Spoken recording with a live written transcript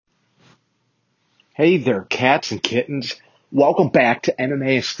Hey there, cats and kittens. Welcome back to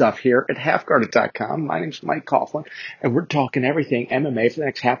MMA stuff here at halfguarded.com. My name's Mike Coughlin, and we're talking everything MMA for the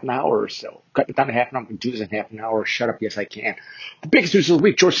next half an hour or so. Cut it down to half an hour. We can do this in half an hour. Shut up. Yes, I can. The biggest news of the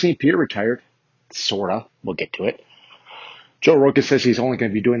week, George St. Pierre retired. Sorta. We'll get to it. Joe Rogan says he's only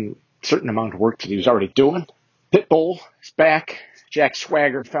going to be doing a certain amount of work that he was already doing. Pitbull is back. Jack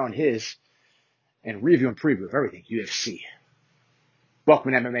Swagger found his. And review and preview of everything UFC.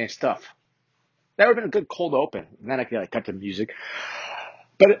 Welcome to MMA stuff. That would have been a good cold open. And then I could cut the music.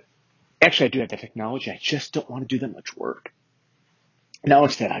 But actually, I do have the technology. I just don't want to do that much work. Now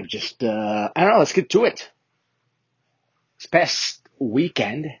instead, I don't know, let's get to it. This past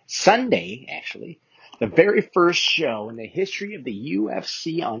weekend, Sunday, actually, the very first show in the history of the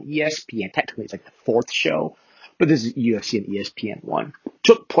UFC on ESPN, technically it's like the fourth show, but this is UFC and ESPN1,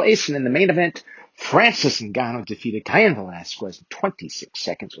 took place, and in the main event, Francis Ngannou defeated Cain Velasquez in 26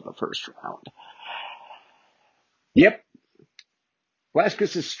 seconds of the first round. Yep,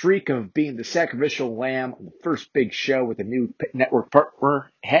 Velasquez's streak of being the sacrificial lamb on the first big show with a new network partner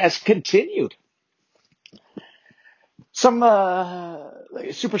has continued. Some like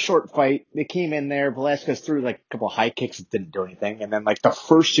a super short fight. They came in there. Velasquez threw like a couple of high kicks that didn't do anything, and then like the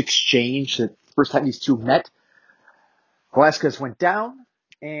first exchange, the first time these two met, Velasquez went down,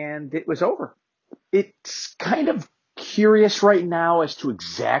 and it was over. It's kind of curious right now as to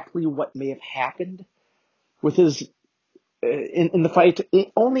exactly what may have happened with his in the fight.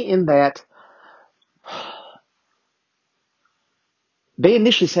 Only in that they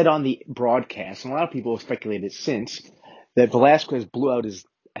initially said on the broadcast, and a lot of people have speculated since, that Velasquez blew out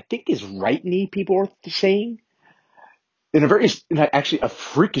I think his right knee, people were saying, actually a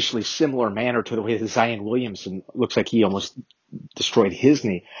freakishly similar manner to the way that Zion Williamson looks like he almost destroyed his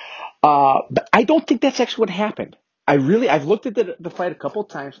knee. But I don't think that's actually what happened. I've looked at the fight a couple of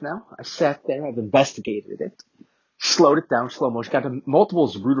times now. I sat there, I've investigated it, slowed it down, slow motion, got to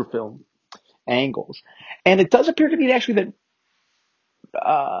multiple Zapruder film angles. And it does appear to be actually that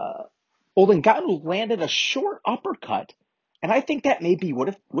Ngannou landed a short uppercut, and I think that may be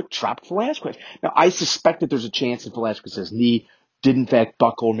what dropped Velasquez. Now, I suspect that there's a chance that Velasquez's knee did in fact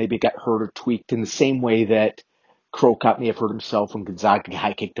buckle, maybe it got hurt or tweaked in the same way that Crocop may have hurt himself when Gonzaga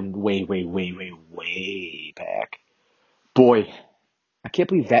high kicked him way back. Boy, I can't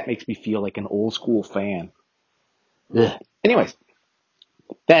believe that makes me feel like an old school fan. Ugh. Anyways,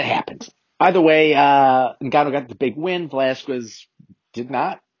 that happens. Either way, Ngannou got the big win. Velasquez did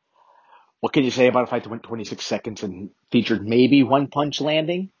not. What can you say about a fight that went 26 seconds and featured maybe one punch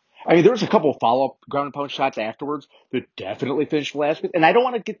landing? I mean, there was a couple of follow-up ground and pound shots afterwards that definitely finished Velasquez. And I don't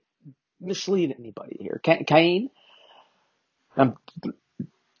want to mislead anybody here. Cain, I'm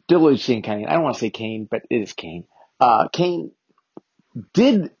still saying Cain. I don't want to say Cain, but it is Cain. Cain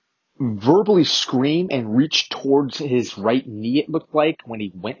did verbally scream and reach towards his right knee, it looked like, when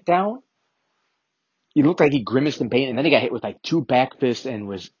he went down. He looked like he grimaced in pain, and then he got hit with like two back fists and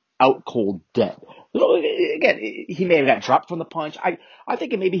was out cold dead. So, again, he may have got dropped from the punch. I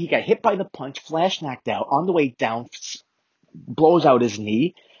think maybe he got hit by the punch, flash knocked out, on the way down, blows out his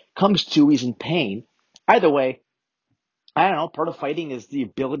knee, comes to, he's in pain. Either way, I don't know, part of fighting is the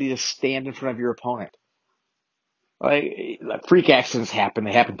ability to stand in front of your opponent. Like freak accidents happen.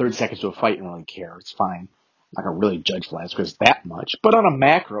 They happen 30 seconds to a fight. You don't really care. It's fine. I'm not going to really judge Velasquez that much. But on a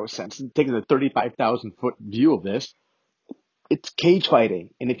macro sense, taking the 35,000 foot view of this, it's cage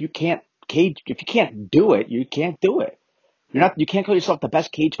fighting. And if you can't do it, you can't do it. You can't call yourself the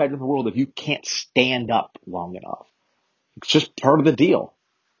best cage fighter in the world if you can't stand up long enough. It's just part of the deal.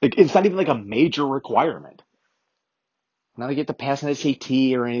 It's not even like a major requirement. Not to get to pass an SAT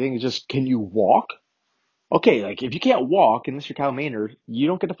or anything. It's just, can you walk? Okay, like if you can't walk, unless you're Kyle Maynard, you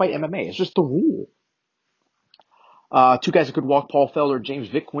don't get to fight MMA. It's just the rule. Two guys that could walk, Paul Felder, James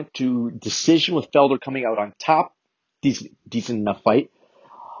Vick, went to decision with Felder coming out on top. Decent enough fight.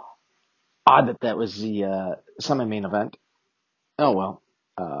 Odd that was the semi-main event. Oh well.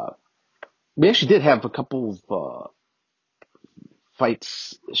 We actually did have a couple of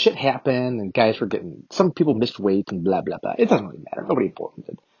fights. Shit happened, and guys were getting. Some people missed weight and blah blah blah. It doesn't really matter. Nobody important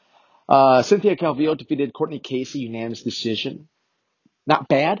did. Cynthia Calvillo defeated Courtney Casey, unanimous decision. Not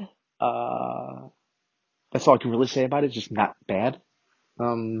bad. That's all I can really say about it. Just not bad.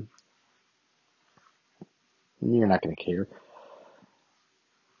 You're not going to care.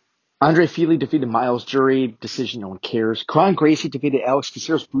 Andre Feely defeated Miles Jury. Decision, no one cares. Kron Gracie defeated Alex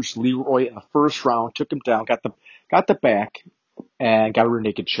Caceres Bruce Leroy in the first round. Took him down. Got the back. And got a rear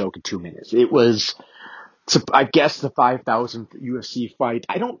naked choke in 2 minutes. It was, I guess, the 5,000th UFC fight.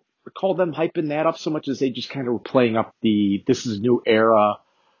 I don't recall them hyping that up so much as they just kind of were playing up this is a new era.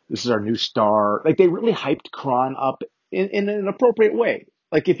 This is our new star. Like they really hyped Kron up in an appropriate way.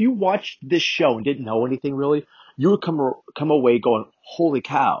 Like if you watched this show and didn't know anything really, you would come away going, "Holy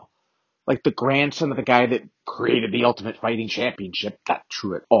cow!" Like the grandson of the guy that created the Ultimate Fighting Championship. Not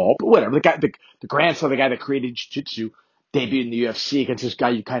true at all, but whatever. The grandson of the guy that created Jiu-Jitsu debuted in the UFC against this guy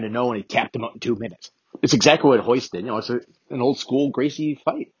you kind of know, and he tapped him out in 2 minutes. It's exactly what Hoist did. It's an old school Gracie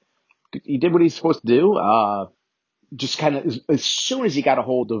fight. He did what he's supposed to do. Just kind of as soon as he got a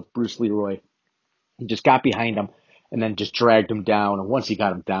hold of Bruce Leroy, he just got behind him and then just dragged him down. And once he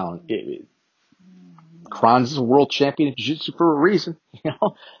got him down, Kron's a world champion in jiu-jitsu for a reason.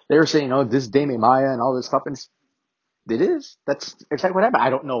 They were saying, this is Dame Maya and all this stuff, and it is. That's exactly what happened. I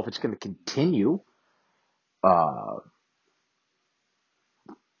don't know if it's going to continue.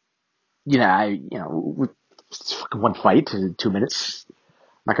 With one fight in 2 minutes.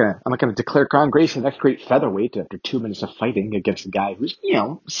 I'm not gonna declare Kron Gracie the next great featherweight after 2 minutes of fighting against a guy who's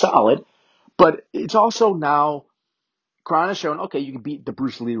solid. But it's also now Kron has shown, okay, you can beat the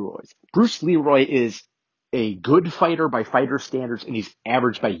Bruce Leroys. Bruce Leroy is a good fighter by fighter standards, and he's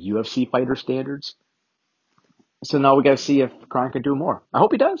average by UFC fighter standards. So now we got to see if Kron can do more. I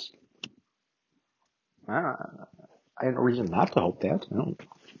hope he does. I have no reason not to hope that.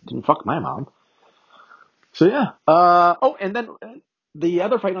 Didn't fuck my mom. So yeah. And then the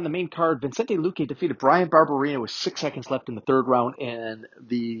other fight on the main card, Vicente Luque defeated Brian Barberena with 6 seconds left in the third round, and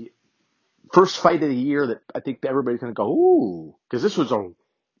the first fight of the year that I think everybody's going to go, ooh, because this was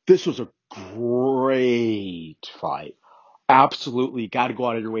a great fight. Absolutely got to go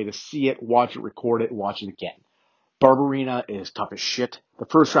out of your way to see it, watch it, record it, and watch it again. Barberena is tough as shit. The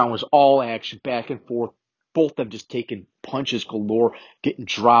first round was all action, back and forth. Both of them just taking punches galore, getting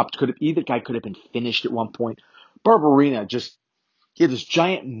dropped. Either guy could have been finished at one point. Barberena he had this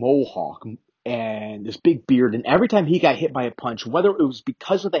giant mohawk and this big beard, and every time he got hit by a punch, whether it was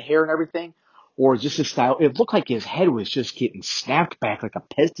because of the hair and everything, or just his style, it looked like his head was just getting snapped back like a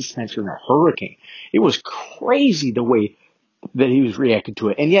Pez dispenser in a hurricane. It was crazy the way that he was reacting to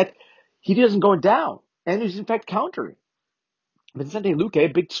it, and yet he wasn't going down, and he was in fact countering. Vicente Luque, a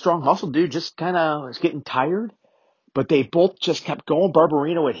big, strong, muscle dude, just kind of was getting tired, but they both just kept going.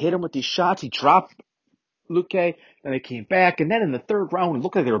 Barberena would hit him with these shots. He dropped Luque, and they came back. And then in the third round, it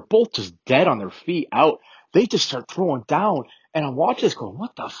looked like they were both just dead on their feet out. They just start throwing down. And I'm watching this going,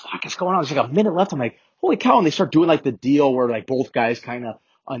 what the fuck is going on? There's like a minute left. I'm like, holy cow. And they start doing like the deal where like both guys kind of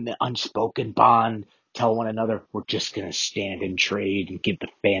on the unspoken bond tell one another, we're just going to stand and trade and give the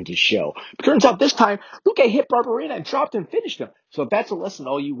fans a show. But turns out this time, Luque hit Barberena and dropped him and finished him. So that's a lesson,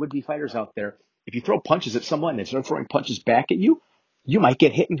 all you would-be fighters out there. If you throw punches at someone and they start throwing punches back at you, you might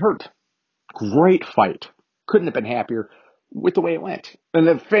get hit and hurt. Great fight. Couldn't have been happier with the way it went. And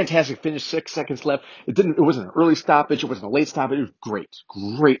a fantastic finish, 6 seconds left. It wasn't an early stoppage. It wasn't a late stoppage. It was great.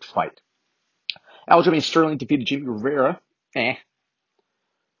 Great fight. Aljamain Sterling defeated Jimmy Rivera.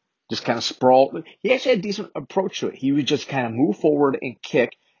 Just kind of sprawled. He actually had a decent approach to it. He would just kind of move forward and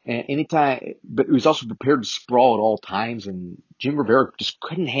kick. And anytime, but he was also prepared to sprawl at all times. And Jimmy Rivera just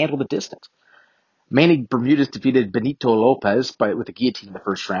couldn't handle the distance. Manny Bermudez defeated Benito Lopez with a guillotine in the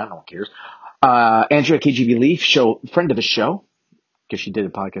first round. No one cares. Andrea KGB Leaf, friend of the show, because she did a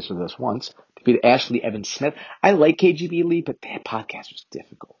podcast with us once, defeated Ashley Evans Smith. I like KGB Leaf, but that podcast was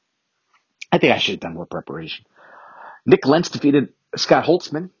difficult. I think I should have done more preparation. Nick Lentz defeated Scott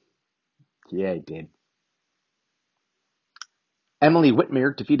Holtzman. Yeah, he did. Emily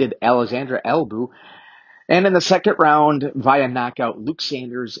Whitmere defeated Alexandra Albu. And in the second round, via knockout, Luke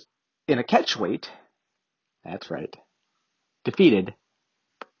Sanders in a catchweight, that's right, defeated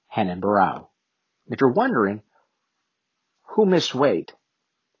Henan Barao. If you're wondering who missed weight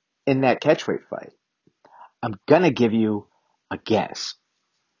in that catchweight fight, I'm going to give you a guess.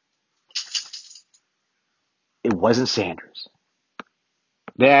 It wasn't Sanders.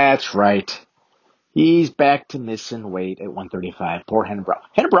 That's right. He's back to missing weight at 135. Poor Henan Barao.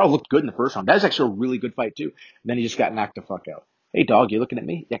 Henan Barao looked good in the first round. That was actually a really good fight, too. And then he just got knocked the fuck out. Hey, dog, you looking at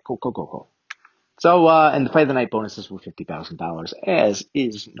me? Yeah, cool. So, and the fight of the night bonuses were $50,000, as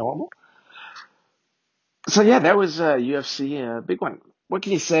is normal. So, yeah, that was UFC, a big one. What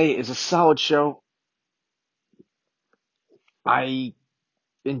can you say? It's a solid show. I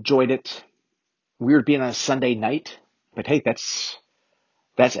enjoyed it. Weird being on a Sunday night, but hey, that's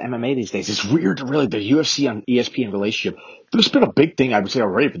MMA these days. It's weird to really, the UFC on ESPN relationship. There's been a big thing, I would say,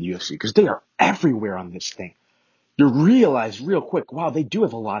 already for the UFC, because they are everywhere on this thing. You realize real quick, wow, they do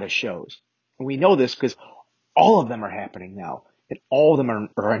have a lot of shows. And we know this because all of them are happening now. And all of them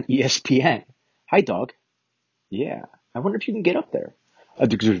are on ESPN. Hi, dog. Yeah. I wonder if you can get up there.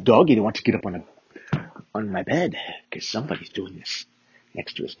 Because there's a doggy that wants to get up on my bed, because somebody's doing this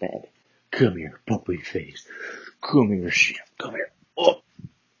next to his bed. Come here, puppy face. Come here, shit. Come here.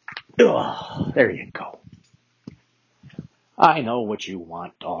 Oh, there you go. I know what you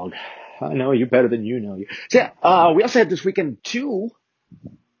want, dog. I know you better than you know you. So yeah, we also had this weekend count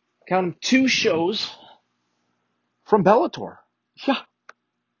them, two shows from Bellator. Yeah,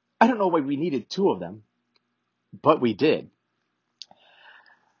 I don't know why we needed two of them, but we did.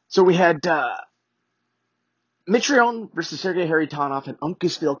 So we had Mitrione versus Sergey Harrytonov in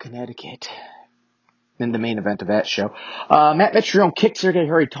Uncasville, Connecticut, in the main event of that show. Matt Mitrione kicked Sergey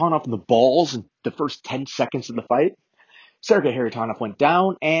Harrytonov in the balls in the first 10 seconds of the fight. Sergey Harrytonov went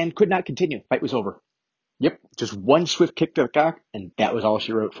down and could not continue. Fight was over. Yep, just one swift kick to the cock, and that was all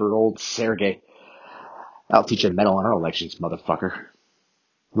she wrote for old Sergey. I'll teach you a medal on our elections, motherfucker.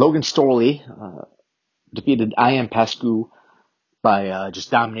 Logan Storley defeated Ian Pascu by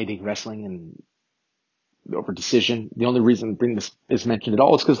just dominating wrestling and over decision. The only reason bring this is mentioned at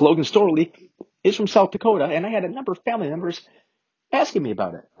all is because Logan Storley is from South Dakota, and I had a number of family members asking me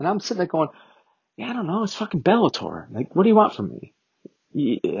about it. And I'm sitting there going, yeah, I don't know, it's fucking Bellator. Like, what do you want from me?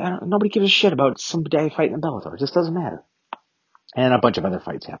 Nobody gives a shit about some guy fighting in Bellator. It just doesn't matter. And a bunch of other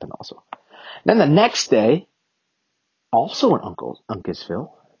fights happened also. Then the next day, also in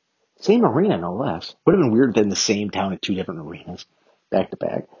Uncasville, same arena no less. Would have been weird than the same town at two different arenas, back to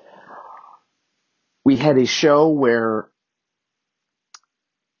back. We had a show where,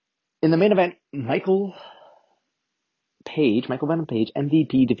 in the main event, Michael Venom Page,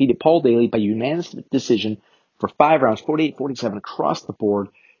 MVP, defeated Paul Daly by unanimous decision for 5 rounds, 48-47 across the board.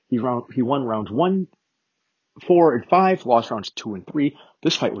 He won rounds 1, 4, and 5, lost rounds 2 and 3.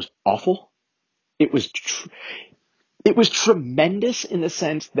 This fight was awful. It was tremendous in the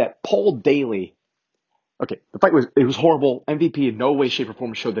sense that Paul Daly. Okay, the fight was horrible. MVP in no way, shape, or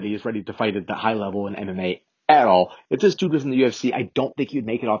form showed that he is ready to fight at the high level in MMA at all. If this dude was in the UFC, I don't think he would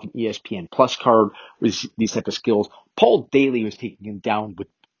make it off an ESPN Plus card with these type of skills. Paul Daly was taking him down with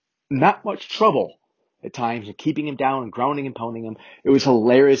not much trouble at times, and keeping him down and grounding and pounding him. It was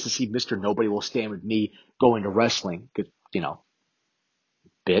hilarious to see Mr. Nobody Will Stand With Me go into wrestling, because,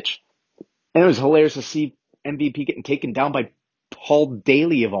 bitch. And it was hilarious to see MVP getting taken down by Paul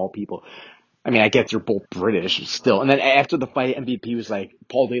Daly of all people. I mean, I guess they're both British still. And then after the fight, MVP was like,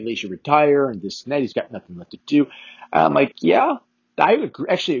 Paul Daly should retire and this and that. He's got nothing left to do. I'm like, yeah, I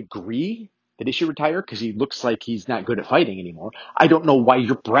actually agree that he should retire because he looks like he's not good at fighting anymore. I don't know why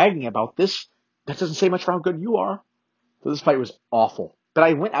you're bragging about this. That doesn't say much for how good you are. So this fight was awful. But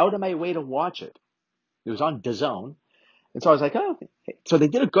I went out of my way to watch it. It was on DAZN. And so I was like, oh, okay. So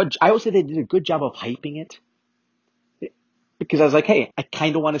I always say they did a good job of hyping it. Because I was like, hey, I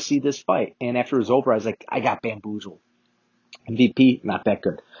kind of want to see this fight. And after it was over, I was like, I got bamboozled. MVP, not that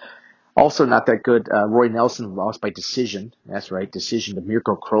good. Also not that good. Roy Nelson lost by decision. That's right, decision to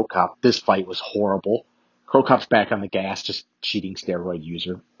Mirko Cro Cop. This fight was horrible. Cro Cop's back on the gas, just cheating steroid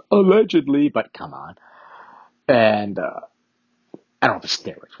user. Allegedly, but come on. And I don't know if it's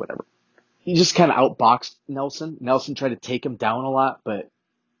steroids, whatever. He just kind of outboxed Nelson. Nelson tried to take him down a lot, but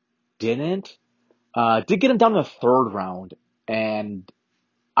didn't. Did get him down in the third round, and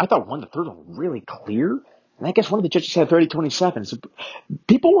I thought won the third one really clear. And I guess one of the judges had 30-27. So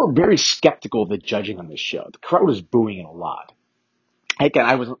people were very skeptical of the judging on this show. The crowd was booing it a lot. Again,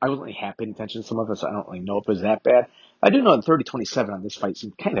 I wasn't really half paying attention to some of it, so I don't really know if it was that bad. I do know that 30-27 on this fight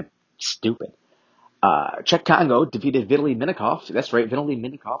seemed kind of stupid. Czech Congo defeated Vitaly Minakov. That's right, Vitaly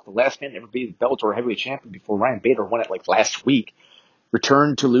Minakov, the last man to ever be the Bellator heavyweight champion before Ryan Bader won it like last week,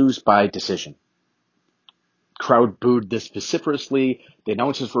 returned to lose by decision. Crowd booed this vociferously. The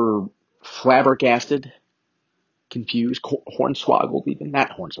announcers were flabbergasted, confused, hornswoggled, even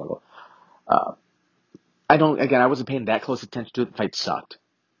not hornswoggled. I wasn't paying that close attention to it. The fight sucked.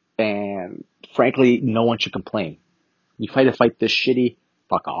 And frankly, no one should complain. You fight a fight this shitty,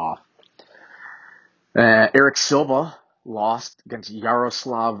 fuck off. Eric Silva lost against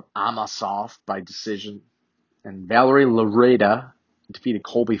Yaroslav Amosov by decision. And Valerie Lareda defeated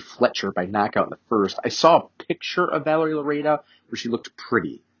Colby Fletcher by knockout in the first. I saw a picture of Valerie Lareda where she looked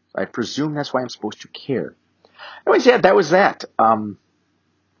pretty. I presume that's why I'm supposed to care. Anyways, yeah, that was that.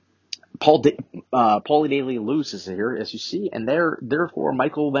 Paul Daly loses here, as you see, and therefore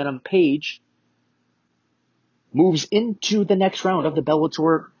Michael Venom Page moves into the next round of the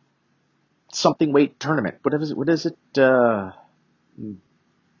Bellator something weight tournament. What is it?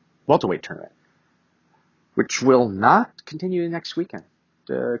 Welterweight tournament, which will not continue next weekend.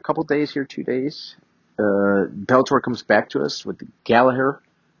 A couple days here, 2 days. Bellator comes back to us with Gallagher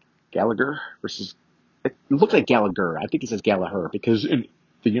versus. It looked like Gallagher. I think it says Gallagher because in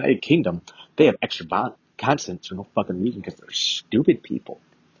the United Kingdom they have extra constant for no fucking reason because they're stupid people.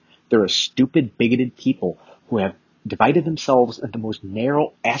 They're a stupid, bigoted people who have divided themselves into the most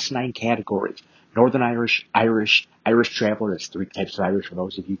narrow, asinine categories. Northern Irish traveler, there's 3 types of Irish for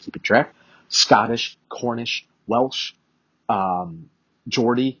those of you keeping track. Scottish, Cornish, Welsh,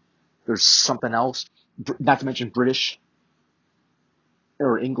 Geordie. There's something else, not to mention British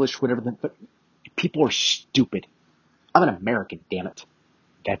or English, whatever. But people are stupid. I'm an American, damn it.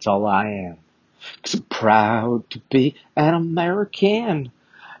 That's all I am. 'Cause I'm proud to be an American.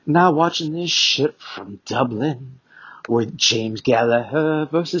 Now watching this shit from Dublin with James Gallagher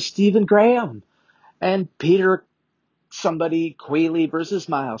versus Stephen Graham and Peter somebody Quayle versus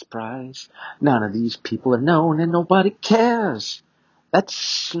Miles Price. None of these people are known and nobody cares.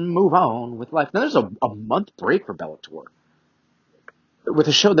 Let's move on with life. Now there's a month break for Bellator with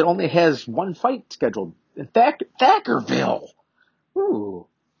a show that only has 1 fight scheduled in Thackerville. Ooh,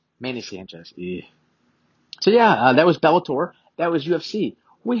 Manny Sanchez. Yeah. So yeah, that was Bellator. That was UFC.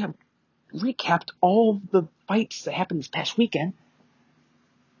 We have recapped all the fights that happened this past weekend,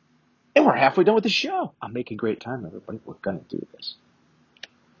 and we're halfway done with the show. I'm making great time, everybody. We're gonna do this.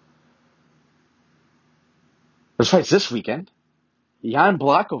 There's fights this weekend. Jan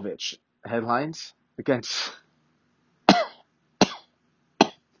Blachowicz headlines against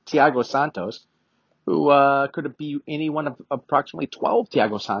Thiago Santos, who could be any one of approximately 12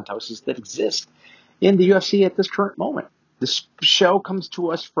 Thiago Santoses that exist in the UFC at this current moment. This show comes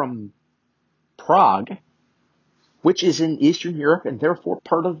to us from Prague, which is in Eastern Europe and therefore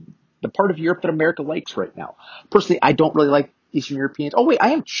part of Europe that America likes right now. Personally, I don't really like Eastern Europeans. Oh wait,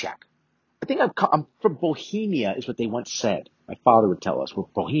 I am Czech. I think I'm from Bohemia is what they once said. My father would tell us we're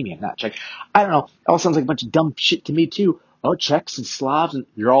Bohemian, not Czech. I don't know. It all sounds like a bunch of dumb shit to me too. Oh, Czechs and Slavs, and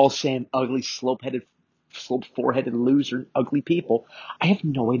you're all saying ugly, sloped foreheaded loser, ugly people. I have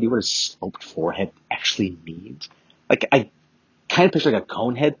no idea what a sloped forehead actually means. Like I kind of picture like a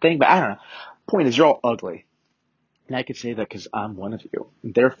cone head thing, but I don't know. Point is, you're all ugly. And I could say that because I'm one of you.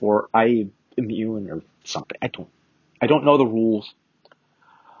 And therefore, I am immune or something. I don't know the rules.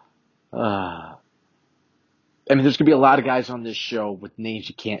 I mean, there's going to be a lot of guys on this show with names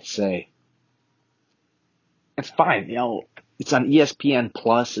you can't say. It's fine. It's on ESPN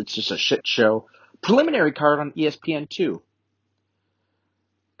Plus. It's just a shit show. Preliminary card on ESPN 2.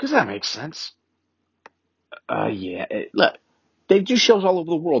 Because that makes sense. Yeah. Look, they do shows all over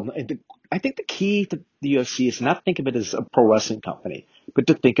the world. I think the key to the UFC is not to think of it as a pro wrestling company, but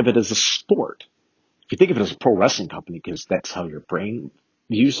to think of it as a sport. If you think of it as a pro wrestling company, because that's how your brain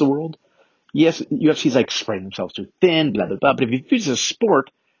views the world, yes, UFC's like spreading themselves too thin, blah, blah, blah. But if you view it as a sport,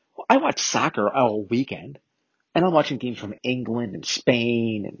 well, I watch soccer all weekend, and I'm watching teams from England and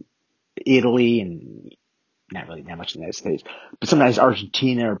Spain and Italy and not really that much in the United States, but sometimes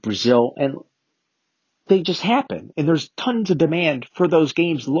Argentina or Brazil, and they just happen. And there's tons of demand for those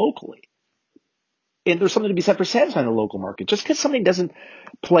games locally. And there's something to be said for satisfying the local market. Just because something doesn't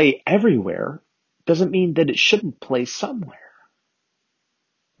play everywhere doesn't mean that it shouldn't play somewhere.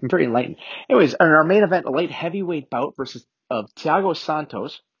 I'm very enlightened. Anyways, in our main event, a light heavyweight bout versus Thiago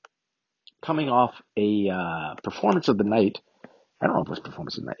Santos, coming off a performance of the night. I don't know if it was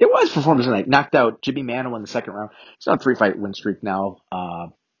performance of the night. It was performance of the night. Knocked out Jimmy Manuwa in the second round. He's on a 3-fight win streak now.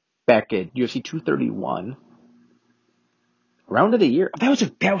 Back at UFC 231, round of the year. That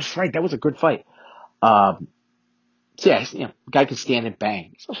was right. That was a good fight. So yeah, guy can stand and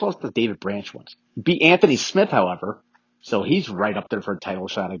bang. He's also lost to David Branch once. He beat Anthony Smith, however, so he's right up there for a title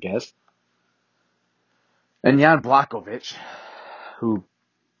shot, I guess. And Jan Blachowicz, who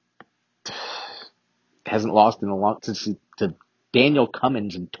hasn't lost in a long since to Daniel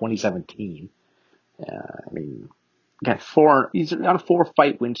Cummins in 2017. I mean, he's on a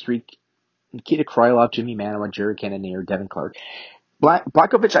 4-fight win streak. Nikita Krylov, Jimmy Manuwa, Jerry Cannonier, Devin Clark.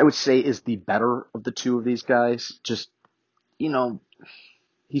 Blachowicz, I would say, is the better of the two of these guys. Just,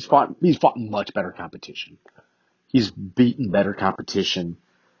 he's fought much better competition. He's beaten better competition.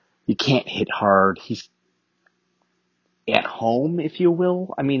 He can't hit hard. He's at home, if you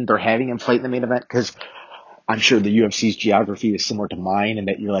will. I mean, they're having him fight in the main event because I'm sure the UFC's geography is similar to mine and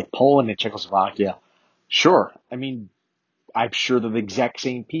that you're like Poland and Czechoslovakia. Sure. I mean, I'm sure they're the exact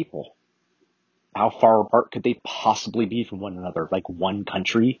same people. How far apart could they possibly be from one another? Like one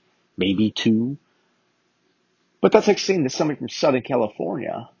country? Maybe two? But that's like saying that somebody from Southern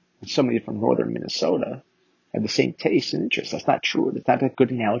California and somebody from Northern Minnesota have the same taste and interests. That's not true. That's not a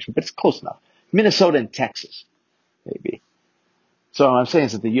good analogy, but it's close enough. Minnesota and Texas, maybe. So what I'm saying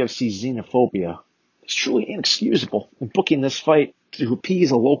is that the UFC's xenophobia is truly inexcusable in booking this fight to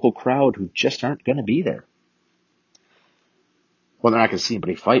appease a local crowd who just aren't going to be there. Well, they're not going to see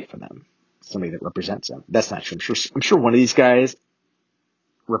anybody fight for them. somebody that represents them. That's not true. I'm sure one of these guys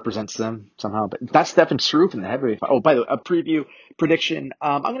represents them somehow, but not Stefan Struve in the heavyweight fight. Oh, by the way, a prediction.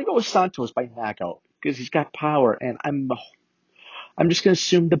 I'm going to go with Santos by knockout because he's got power, and I'm just going to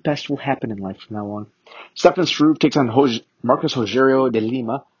assume the best will happen in life from now on. Stefan Struve takes on Marcos Rogerio de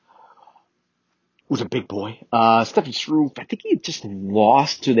Lima, who's a big boy. Stefan Struve, I think he just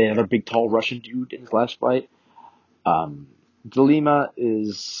lost to the other big, tall Russian dude in his last fight. De Lima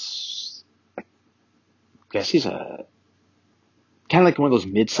is, I guess he's a kind of like one of those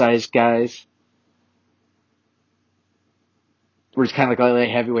mid-sized guys, where he's kind of like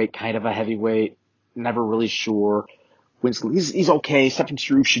a heavyweight, kind of a heavyweight, never really sure. He's okay. Stefan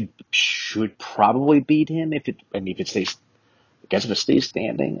Struve should probably beat him if it stays. I guess if it stays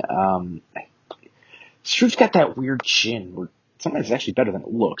standing. Struve's got that weird chin where sometimes it's actually better than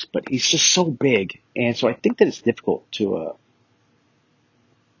it looks, but he's just so big, and so I think that it's difficult to.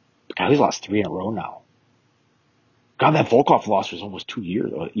 God, he's lost 3 in a row now. God, that Volkov loss was almost 2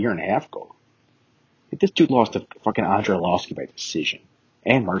 years, a year and a half ago. I think this dude lost to fucking Andre Arlovski by decision,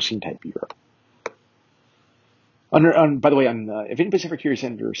 and Marcin Tybura. By the way, if anybody's ever curious,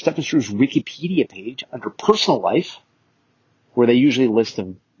 under Stefan Struve's Wikipedia page, under personal life, where they usually list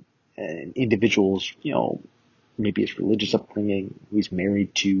an individual's, maybe his religious upbringing, who he's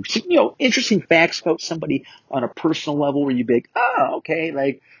married to, interesting facts about somebody on a personal level where you'd be like, oh, okay,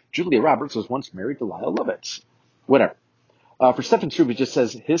 like Julia Roberts was once married to Lyle Lovitz. Whatever. For Stefan Struve, it just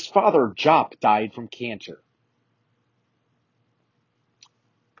says his father, Jop, died from cancer.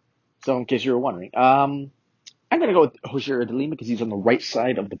 So in case you were wondering, I'm going to go with Rogerio de Lima because he's on the right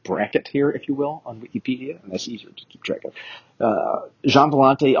side of the bracket here, if you will, on Wikipedia, and that's easier to keep track of. Jean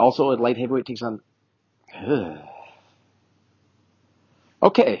Vellante, also at light heavyweight, takes on...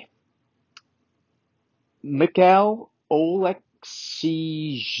 Okay. Mikhail Oleksiejczuk.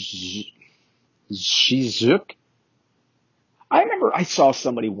 I remember I saw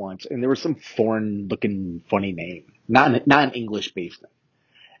somebody once, and there was some foreign-looking funny name, not an English-based name.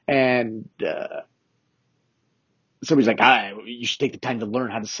 And somebody's like, you should take the time to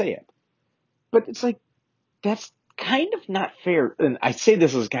learn how to say it. But it's like, that's kind of not fair. And I say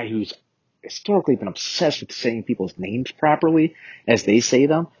this as a guy who's historically been obsessed with saying people's names properly as they say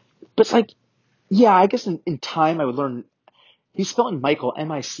them. But it's like, yeah, I guess in time I would learn. He's spelling Michael,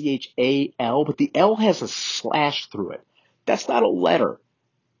 Michal, but the L has a slash through it. That's not a letter.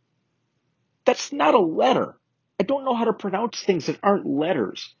 That's not a letter. I don't know how to pronounce things that aren't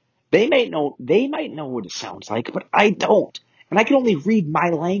letters. They might know what it sounds like, but I don't. And I can only read my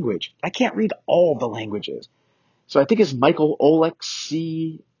language. I can't read all the languages. So I think it's Michael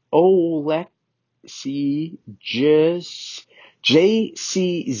Oleksiejczuk,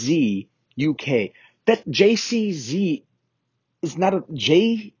 JCZ UK. That JCZ is not a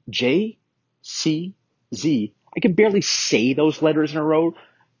JCZ. I can barely say those letters in a row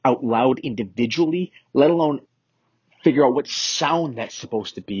out loud individually, let alone figure out what sound that's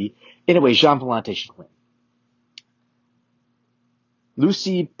supposed to be. Anyway, Jean Vellante should win.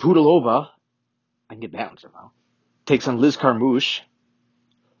 Lucy Pudilova, I can get that one somehow, takes on Liz Carmouche.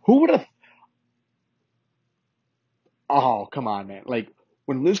 Who would have... Oh, come on, man. Like,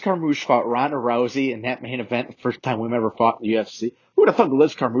 when Liz Carmouche fought Ronda Rousey in that main event, the first time women ever fought in the UFC, who would have thought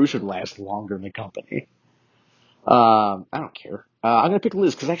Liz Carmouche would last longer in the company? I don't care. I'm going to pick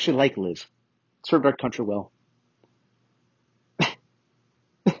Liz because I actually like Liz. Served our country well.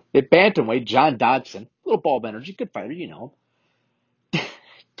 At bantamweight, John Dodson, little ball energy, good fighter,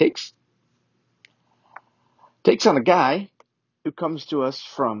 takes on a guy who comes to us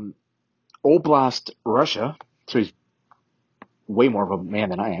from Oblast, Russia. So he's way more of a man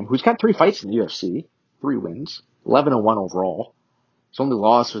than I am. Who's got 3 fights in the UFC, 3 wins, 11-1 overall. His only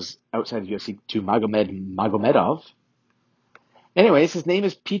loss was outside the UFC to Magomedov. Anyways, his name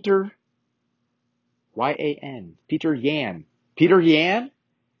is Peter Yan. Peter Yan. Peter Yan?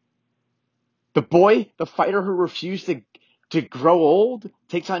 The boy, the fighter who refused to grow old,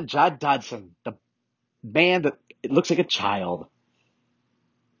 takes on John Dodson, the man that it looks like a child.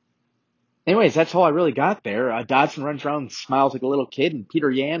 Anyways, that's all I really got there. Dodson runs around and smiles like a little kid, and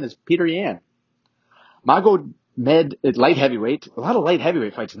Peter Yan is Peter Yan. Magomed, light heavyweight. A lot of light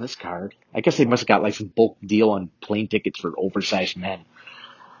heavyweight fights in this card. I guess they must have got like some bulk deal on plane tickets for oversized men.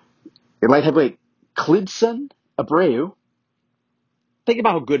 At light heavyweight, Klidson Abreu. Think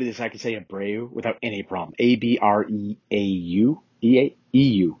about how good it is I can say Abreu without any problem. Abreau. E-U.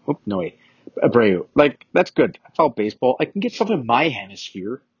 Oh, no, wait. Abreu. Like, that's good. That's all baseball. I can get stuff in my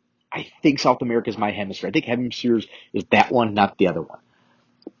hemisphere. I think South America is my hemisphere. I think hemispheres is that one, not the other one.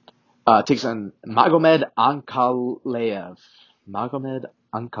 Takes on Magomed Ankalaev. Magomed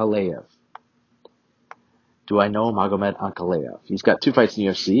Ankalaev. Do I know Magomed Ankalaev? He's got 2 fights in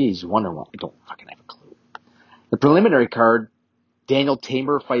the UFC. He's 1-1. I don't fucking have a clue. The preliminary card, Daniel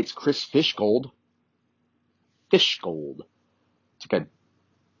Tamer fights Chris Fishgold. Fishgold. It's like a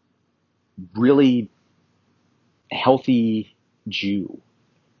really healthy Jew.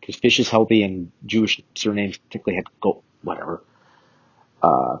 Because Fish is healthy and Jewish surnames typically have go whatever.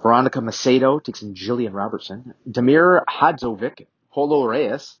 Veronica Macedo takes in Jillian Robertson. Damir Hadzovic, Polo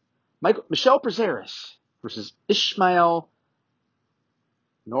Reyes. Michelle Prazeres versus Ishmael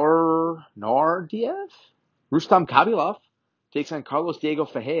Nordiev. Rustam Kabilov takes on Carlos Diego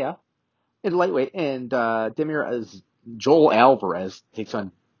Ferreira in lightweight. And Joel Alvarez takes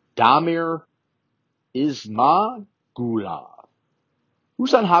on Damir Ismagulov.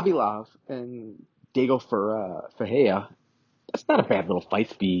 Rustam Habilov and Diego Ferreira. That's not a bad little fight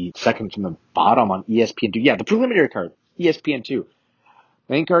to be second from the bottom on ESPN2. Yeah, the preliminary card, ESPN2.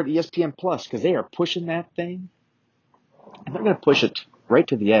 Main card, ESPN Plus, because they are pushing that thing. And they're going to push it right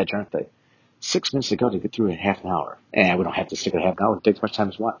to the edge, aren't they? 6 minutes to go to get through in half an hour. And we don't have to stick it half an hour. It takes as much time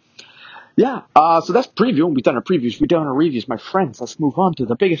as we want. Yeah, so that's preview. We've done our previews. We've done our reviews. My friends, let's move on to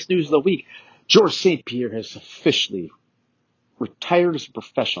the biggest news of the week. Georges St-Pierre has officially retired as a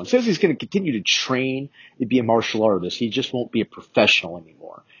professional. He says he's going to continue to train and be a martial artist. He just won't be a professional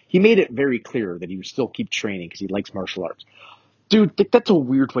anymore. He made it very clear that he would still keep training because he likes martial arts. Dude, that's a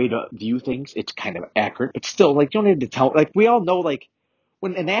weird way to view things. It's kind of accurate, but still, like, you don't have to tell, like, we all know, like,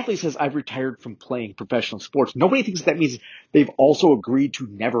 when an athlete says, I've retired from playing professional sports, nobody thinks that means they've also agreed to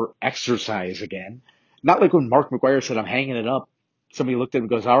never exercise again. Not like when Mark McGuire said, I'm hanging it up. Somebody looked at him and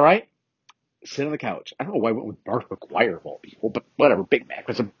goes, all right, sit on the couch. I don't know why I went with Mark McGuire of all people, but whatever. Big Mac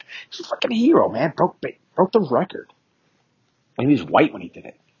he's a fucking hero, man. Broke the record. And he was white when he did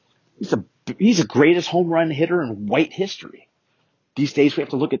it. He's the greatest home run hitter in white history. These days we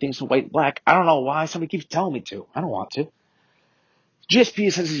have to look at things in white and black. I don't know why. Somebody keeps telling me to. I don't want to.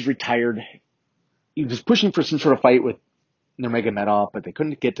 GSP says he's retired. He was pushing for some sort of fight with Nurmagomedov, but they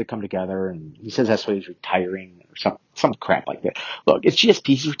couldn't get to come together, and he says that's why he's retiring or some crap like that. Look, it's GSP.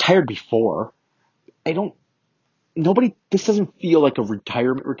 He's retired before. This doesn't feel like a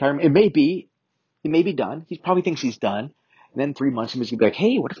retirement. It may be. He may be done. He probably thinks he's done. And then 3 months, he's going to be like,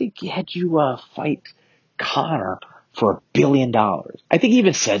 hey, what if he had you fight Connor for $1 billion? I think he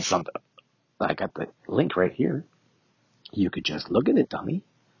even said something. I got the link right here. You could just look at it, dummy.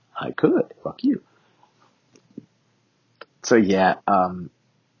 I could. Fuck you. So, yeah. I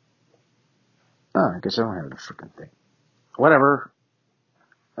guess I don't have the freaking thing. Whatever.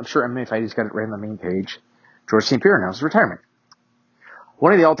 I'm sure MMA Fighting's got it right on the main page. Georges St-Pierre announced retirement.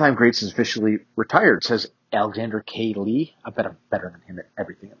 One of the all-time greats is officially retired, says Alexander K. Lee. I bet I'm better than him at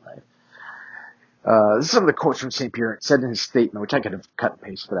everything in life. This is some of the quotes from St. Pierre said in his statement, which I could have cut and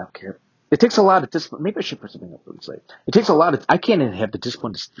pasted, but I don't care. It takes a lot of discipline. Maybe I should put something up on the site. It takes a lot of, I can't even have the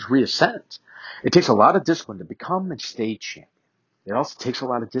discipline to read a sentence. It takes a lot of discipline to become and stay champion. It also takes a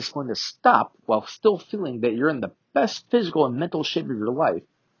lot of discipline to stop while still feeling that you're in the best physical and mental shape of your life.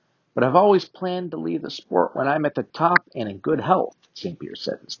 But I've always planned to leave the sport when I'm at the top and in good health, St. Pierre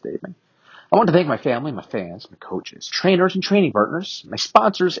said in a statement. I want to thank my family, my fans, my coaches, trainers and training partners, my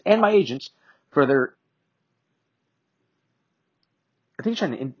sponsors, and my agents for their, I think,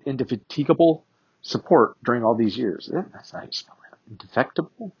 indefatigable support during all these years. That's how you spell it.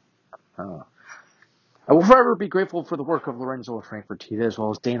 Indefatigable? I will forever be grateful for the work of Lorenzo and Frank Fertitta, as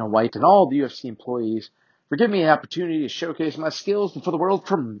well as Dana White and all the UFC employees for giving me an opportunity to showcase my skills for the world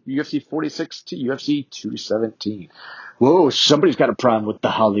from UFC 46 to UFC 217. Whoa, somebody's got a problem with the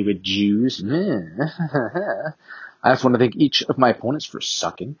Hollywood Jews. I just want to thank each of my opponents for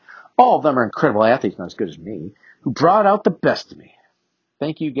sucking. All of them are incredible athletes, not as good as me, who brought out the best of me.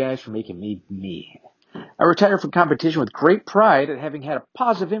 Thank you guys for making me me. I retired from competition with great pride at having had a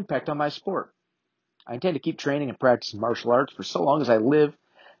positive impact on my sport. I intend to keep training and practicing martial arts for so long as I live.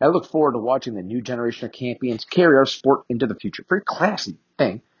 I look forward to watching the new generation of champions carry our sport into the future. Very classy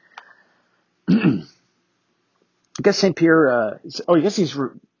thing. I guess St. Pierre, I guess says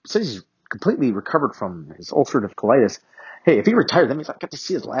he's completely recovered from his ulcerative colitis. Hey, if he retired, that means I got to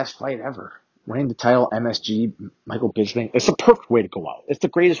see his last fight ever. Winning the title, MSG, Michael Bisping. It's the perfect way to go out. It's the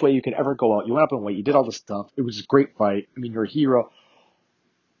greatest way you could ever go out. You went up in weight. You did all this stuff. It was a great fight. I mean, you're a hero.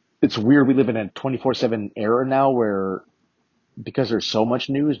 It's weird. We live in a 24/7 era now where, because there's so much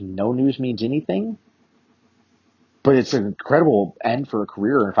news, no news means anything. But it's an incredible end for a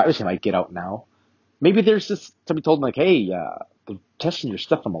career. And if I was him, I'd get out now. Maybe there's this, somebody told him like, hey, they're testing your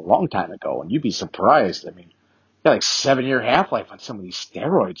stuff from a long time ago, and you'd be surprised. I mean, you got like 7-year half-life on some of these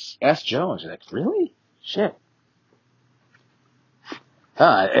steroids. Ask Jones. You're like, really? Shit.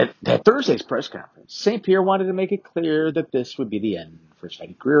 At Thursday's press conference, St. Pierre wanted to make it clear that this would be the end for his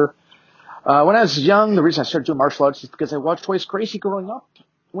fighting career. When I was young, the reason I started doing martial arts is because I watched Royce Gracie growing up.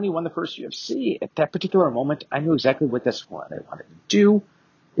 When he won the first UFC, at that particular moment, I knew exactly what that's what I wanted to do.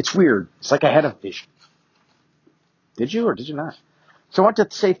 It's weird. It's like I had a vision. Did you or did you not? So I want to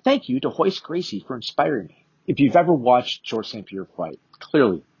say thank you to Royce Gracie for inspiring me. If you've ever watched George St. Pierre fight,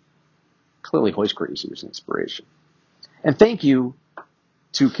 clearly Royce Gracie was an inspiration. And thank you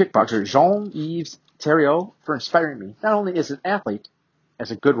to kickboxer Jean-Yves Thériault for inspiring me, not only as an athlete,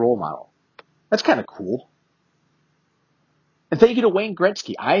 as a good role model. That's kind of cool. And thank you to Wayne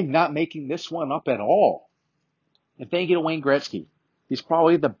Gretzky. I'm not making this one up at all. And thank you to Wayne Gretzky. He's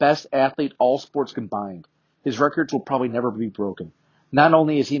probably the best athlete all sports combined. His records will probably never be broken. Not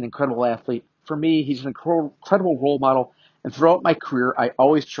only is he an incredible athlete, for me, he's an incredible role model. And throughout my career, I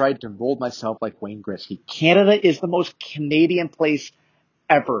always tried to mold myself like Wayne Gretzky. Canada is the most Canadian place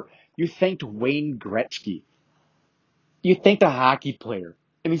ever. You thanked Wayne Gretzky. You thanked a hockey player.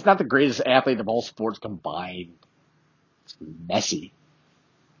 And he's not the greatest athlete of all sports combined. It's Messi.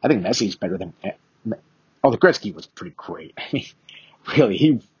 I think Messi's better than... Oh, the Gretzky was pretty great. I mean, really,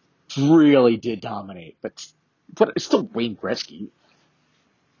 he really did dominate. But it's still Wayne Gretzky.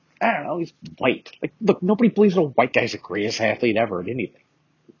 I don't know, he's white. Like, look, nobody believes a white guy's the greatest athlete ever at anything.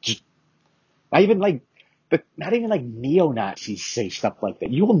 Just, not even like neo-Nazis say stuff like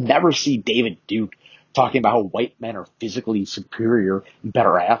that. You will never see David Duke talking about how white men are physically superior and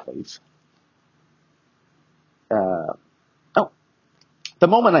better athletes. Oh, the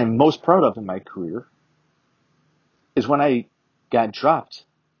moment I'm most proud of in my career is when I got dropped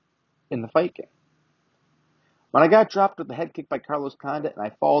in the fight game. When I got dropped with the head kick by Carlos Condit and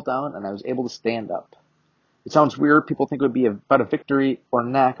I fall down and I was able to stand up. It sounds weird. People think it would be about a victory or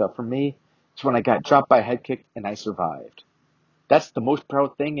knockout. For me, it's when I got dropped by a head kick and I survived. That's the most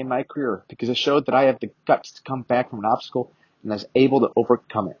proud thing in my career because it showed that I have the guts to come back from an obstacle and I was able to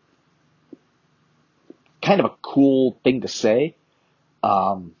overcome it. Kind of a cool thing to say.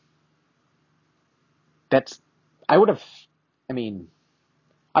 I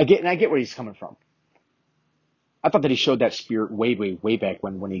get where he's coming from. I thought that he showed that spirit way back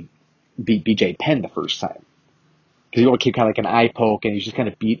when he beat BJ Penn the first time. Because he always kept kind of like an eye poke and he's just kind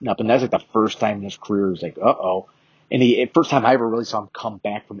of beaten up. And that's like the first time in his career he was like, uh-oh. And the first time I ever really saw him come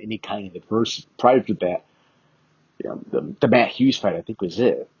back from any kind of adversity. Prior to that, you know, the Matt Hughes fight, I think was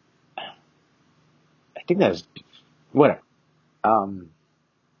it. I think that was, whatever.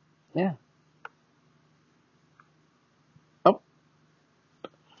 Yeah. Oh,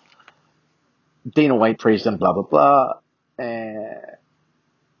 Dana White praised him, blah, blah, blah. And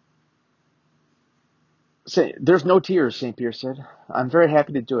there's no tears, St. Pierre said. I'm very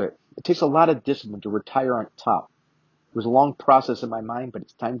happy to do it. It takes a lot of discipline to retire on top. It was a long process in my mind, but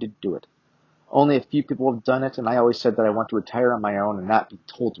it's time to do it. Only a few people have done it, and I always said that I want to retire on my own and not be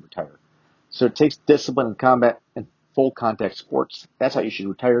told to retire. So it takes discipline in combat and full contact sports. That's how you should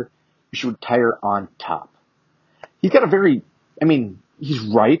retire. You should retire on top. He's got he's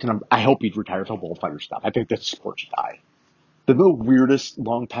right, and I hope he'd retire till bullfighters stop. I think that sport should die. The weirdest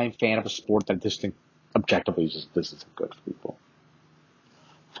longtime fan of a sport that I just think objectively this isn't good for people.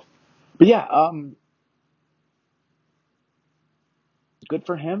 But yeah, good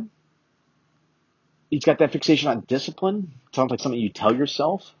for him. He's got that fixation on discipline. Sounds like something you tell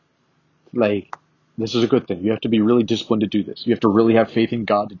yourself. Like, this is a good thing. You have to be really disciplined to do this. You have to really have faith in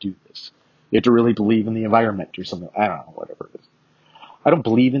God to do this. You have to really believe in the environment or something. I don't know, whatever it is. I don't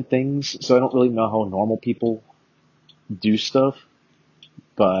believe in things, so I don't really know how normal people do stuff.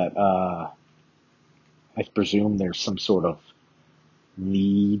 But I presume there's some sort of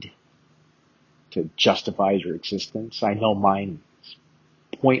need to justify your existence. I know mine is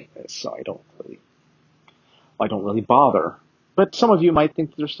pointless, so I don't really bother. But some of you might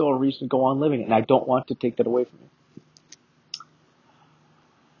think there's still a reason to go on living, and I don't want to take that away from you.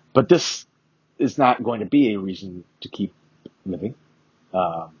 But this is not going to be a reason to keep living,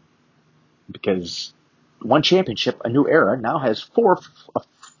 because one championship, a new era, now has four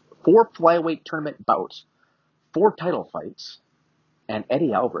flyweight tournament bouts, 4 title fights, and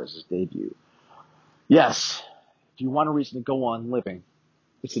Eddie Alvarez's debut. Yes, if you want a reason to go on living,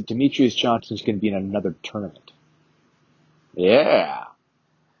 it's that Demetrius Johnson's going to be in another tournament. Yeah.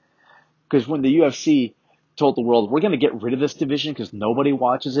 Because when the UFC told the world, we're going to get rid of this division because nobody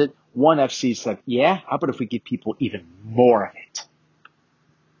watches it, ONE FC said, yeah, how about if we give people even more of it?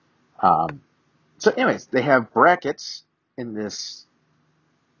 So anyways, they have brackets in this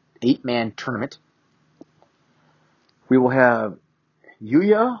 8-man tournament. We will have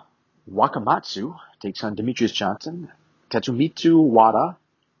Yuya Wakamatsu takes on Demetrius Johnson. Tatsumitsu Wada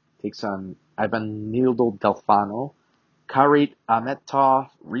takes on Ivanildo Delfano. Khalid Ametov,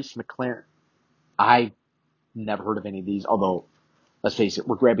 Reese McLaren. I've never heard of any of these, although, let's face it,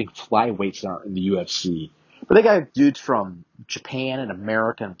 we're grabbing flyweights now in the UFC. But they got dudes from Japan and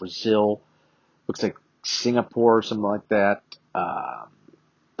America and Brazil. Looks like Singapore or something like that.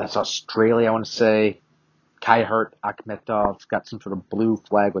 That's Australia, I want to say. Kaihat Akhmedov's got some sort of blue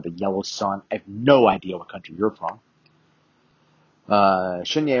flag with a yellow sun. I have no idea what country you're from.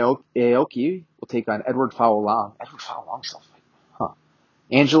 Shinya Aoki will take on Edward Fowlong. Edward Fowlong's still fighting. Huh.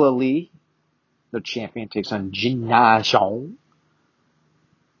 Angela Lee, the champion, takes on Jin Na Xiong.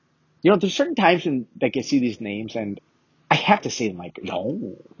 There's certain times when like I see these names and I have to say them like,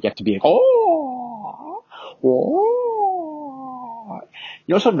 no. You have to be like, oh.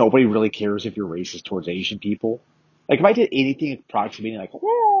 So nobody really cares if you're racist towards Asian people. Like if I did anything approximating like,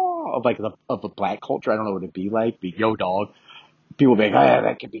 oh, of a black culture, I don't know what it'd be like. Be yo dog. People be like,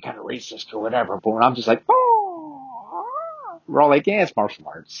 that could be kind of racist or whatever. But when I'm just like, oh, we're all like, yeah, it's martial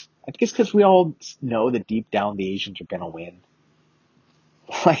arts. I guess because we all know that deep down the Asians are gonna win.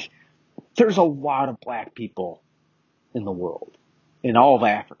 Like, there's a lot of black people in the world, in all of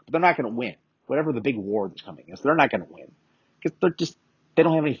Africa, but they're not gonna win. Whatever the big war that's coming is, they're not gonna win because they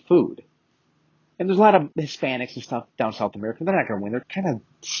don't have any food. And there's a lot of Hispanics and stuff down South America. They're not gonna win. They're kind of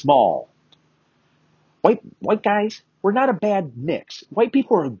small. White guys, we're not a bad mix. White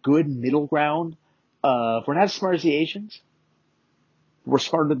people are a good middle ground. We're not as smart as the Asians. We're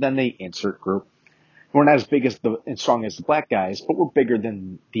smarter than the insert group. We're not as big and strong as the black guys, but we're bigger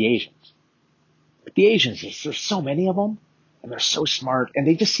than the Asians. But the Asians, there's so many of them, and they're so smart, and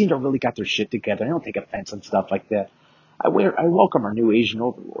they just seem to really got their shit together. I don't take offense on stuff like that. I welcome our new Asian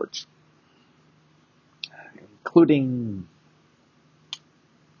overlords, including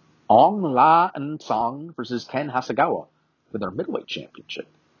Ong La and Song versus Ken Hasegawa for their middleweight championship.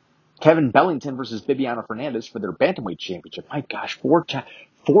 Kevin Bellington versus Bibiano Fernandez for their bantamweight championship. My gosh, four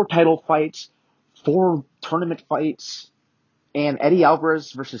title fights, 4 tournament fights, and Eddie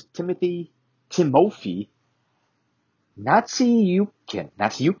Alvarez versus Timothy Natsuyukin.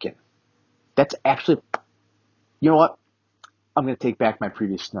 That's actually, you know what? I'm going to take back my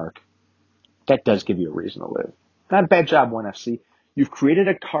previous snark. That does give you a reason to live. Not a bad job, 1FC. You've created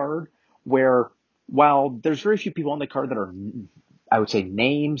a card where, while there's very few people on the card that are, I would say,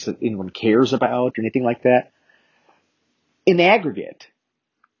 names that anyone cares about or anything like that, in aggregate,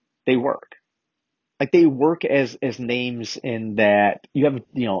 they work. Like they work as names in that you have,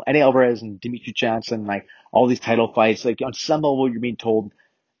 Eddie Alvarez and Demetrius Johnson, like all these title fights, like on some level you're being told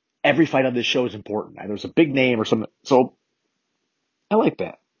every fight on this show is important. There's a big name or something. So I like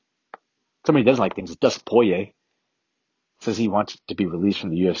that. Somebody doesn't like things. Dustin Poirier says he wants to be released from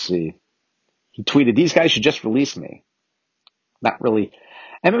the UFC. He tweeted, "These guys should just release me." Not really.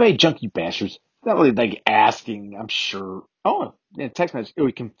 MMA junkie bastards. Not really like asking, I'm sure. Oh, in a text message,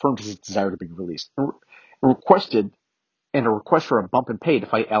 he confirmed his desire to be released. And requested and a request for a bump in pay to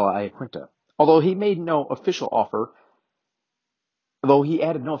fight Ella Iaquinta. Although he added no official offer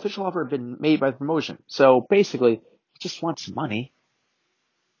had been made by the promotion. So basically, he just wants money.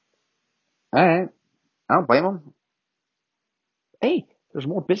 Alright. I don't blame him. Hey, there's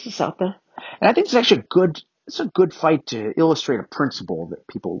more business out there. And I think it's actually it's a good fight to illustrate a principle that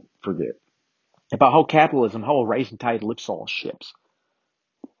people forget about how capitalism, how a rising tide lifts all ships.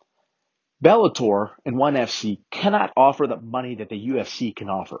 Bellator and ONE FC cannot offer the money that the UFC can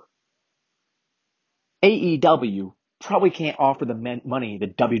offer. AEW probably can't offer the money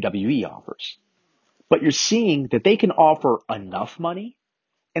that WWE offers. But you're seeing that they can offer enough money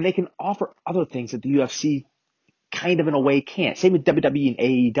and they can offer other things that the UFC kind of in a way can't. Same with WWE and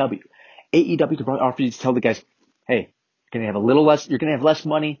AEW. AEW can probably offer you to tell the guys, hey, you're going to have less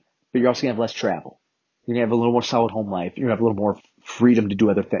money, but you're also going to have less travel. You're going to have a little more solid home life. You're going to have a little more freedom to do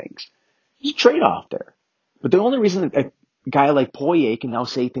other things. There's a trade-off there. But the only reason a guy like Poirier can now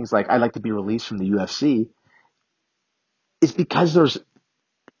say things like, I'd like to be released from the UFC is because there's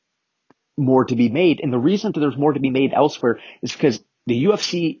more to be made. And the reason that there's more to be made elsewhere is because the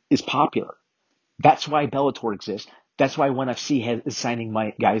UFC is popular. That's why Bellator exists. That's why ONE FC is signing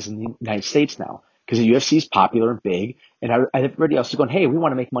my guys in the United States now. Because the UFC is popular and big. And everybody else is going, hey, we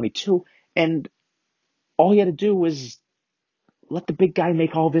want to make money too. And all you had to do was let the big guy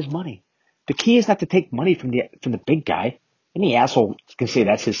make all of his money. The key is not to take money from the big guy. Any asshole can say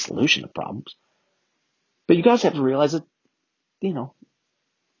that's his solution to problems. But you guys have to realize that,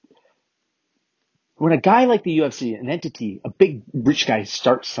 when a guy like the UFC, an entity, a big rich guy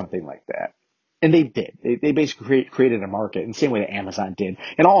starts something like that, and they did. They basically created a market in the same way that Amazon did,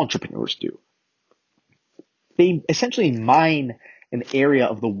 and all entrepreneurs do. They essentially mine an area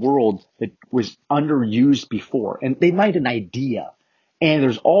of the world that was underused before. And they might an idea. And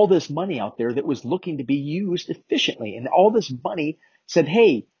there's all this money out there that was looking to be used efficiently. And all this money said,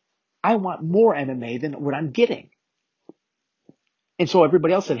 hey, I want more MMA than what I'm getting. And so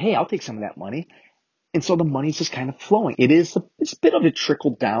everybody else said, hey, I'll take some of that money. And so the money's just kind of flowing. It's a bit of a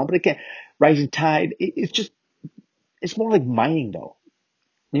trickle down, but again, rising tide, it's more like mining though.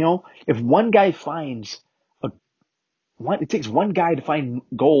 If one guy finds it takes one guy to find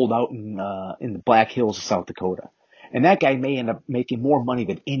gold out in the Black Hills of South Dakota. And that guy may end up making more money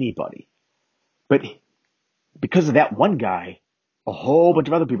than anybody. But because of that one guy, a whole bunch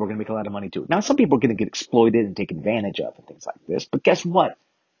of other people are going to make a lot of money too. Now, some people are going to get exploited and taken advantage of and things like this. But guess what?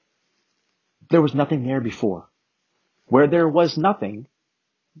 There was nothing there before. Where there was nothing,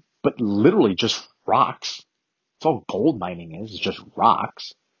 but literally just rocks. It's all gold mining is. It's just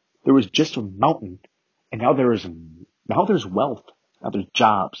rocks. There was just a mountain, and now there's wealth. Now there's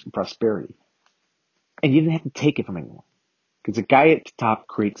jobs and prosperity, and you didn't have to take it from anyone because the guy at the top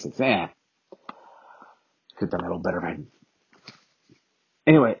creates says, could have done a little better, man.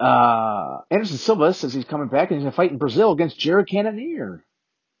 Anyway, Anderson Silva says he's coming back and he's going to fight in Brazil against Jared Cannonier.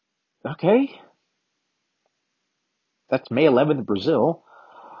 Okay. That's May 11th in Brazil.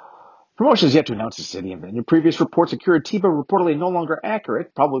 Promotion is yet to announce the city and venue. Previous reports of Curitiba reportedly no longer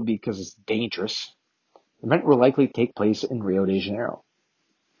accurate, probably because it's dangerous. The event will likely take place in Rio de Janeiro.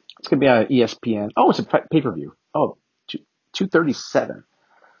 It's going to be on ESPN. Oh, it's a pay-per-view. Oh, 237.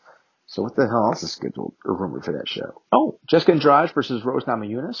 So what the hell else is scheduled or rumored for that show? Oh, Jessica Andrade versus Rose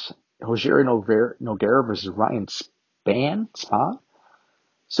Namajunas. Rogerio Nogueira versus Ryan Spann.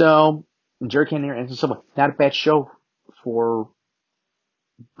 So, Jared Cannonier and Silva. Not a bad show for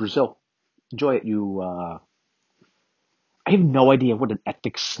Brazil. Enjoy it. I have no idea what an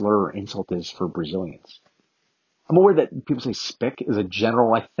ethnic slur or insult is for Brazilians. I'm aware that people say spick is a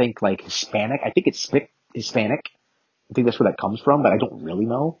general, I think, like Hispanic. I think it's spick, Hispanic. I think that's where that comes from, but I don't really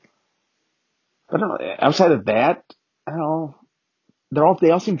know. But I don't know. Outside of that, I don't know. They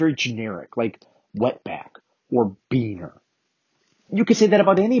all seem very generic, like wetback or beaner. You could say that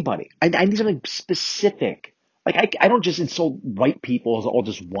about anybody. I need something specific. Like I don't just insult white people as all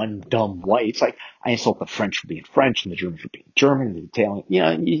just one dumb white. It's like I insult the French for being French and the German for being German and the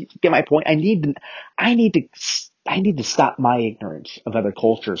Italian. You get my point. I need to stop my ignorance of other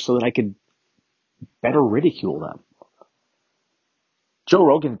cultures so that I can better ridicule them. Joe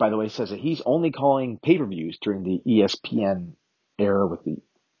Rogan, by the way, says that he's only calling pay-per-views during the ESPN era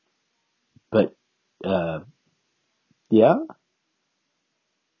but, yeah,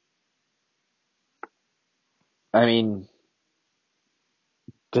 I mean,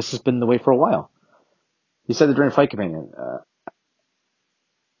 this has been the way for a while. He said that during Fight Companion,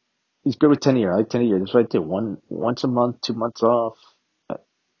 he's good with 10 a year. I like 10 a year. That's what I do. Once a month, 2 months off. Uh,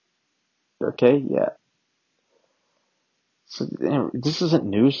 Okay, yeah. So this isn't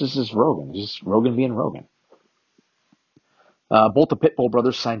news. This is Rogan. This is Rogan being Rogan. Both the Pitbull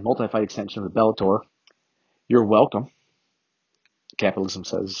brothers signed multi-fight extension with Bellator. You're welcome. Capitalism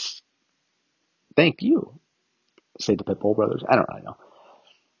says, thank you, say the Pitbull brothers. I don't really know.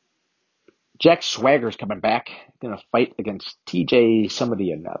 Jack Swagger's coming back. Going to fight against TJ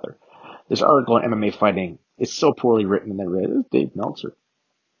somebody or another. This article on MMA fighting is so poorly written and then read. It's Dave Meltzer.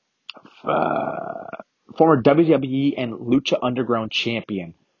 Former WWE and Lucha Underground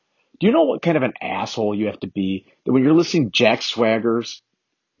champion. Do you know what kind of an asshole you have to be that when you're listening to Jack Swagger's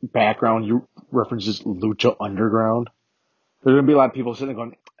background, you references Lucha Underground? There's going to be a lot of people sitting there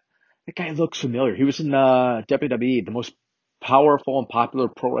going, that guy looks familiar. He was in WWE, the most powerful and popular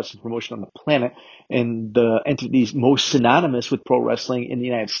pro wrestling promotion on the planet, and the entities most synonymous with pro wrestling in the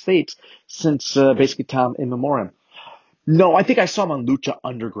United States since basically time immemorial. No, I think I saw him on Lucha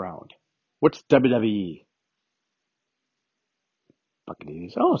Underground. What's WWE? Fucking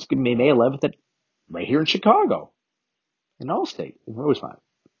idiots. Oh, it's going to be May 11th right here in Chicago, in Allstate. We're always fine.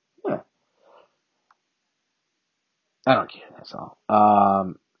 Yeah, I don't care. That's all.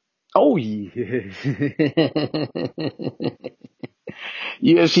 Oh, yeah.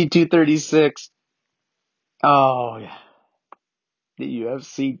 UFC 236. Oh, yeah. The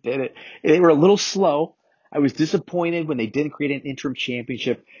UFC did it. They were a little slow. I was disappointed when they didn't create an interim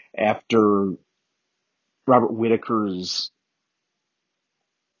championship after Robert Whittaker's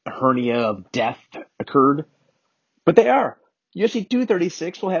hernia of death occurred. But they are. UFC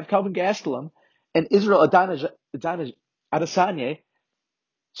 236 will have Calvin Gastelum and Israel Adesanya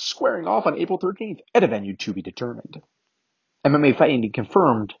squaring off on April 13th at a venue to be determined. MMA Fighting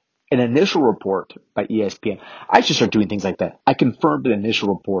confirmed an initial report by ESPN. I should start doing things like that. I confirmed an initial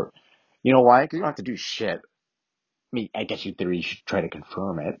report. You know why? Because you don't have to do shit. mean, I guess in theory you should try to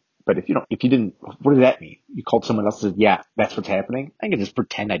confirm it. But if you didn't, what does that mean? You called someone else and said, yeah, that's what's happening? I can just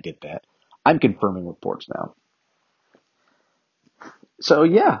pretend I did that. I'm confirming reports now. So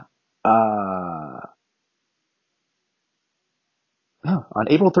yeah, on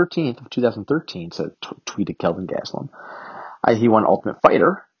April 13th of 2013, tweeted Kelvin Gastelum, he won Ultimate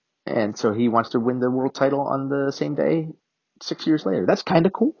Fighter, and so he wants to win the world title on the same day 6 years later. That's kind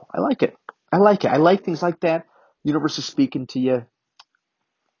of cool. I like it. I like it. I like things like that. Universe is speaking to you.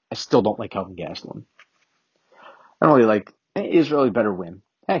 I still don't like Kelvin Gastelum. I don't really like Israeli better win.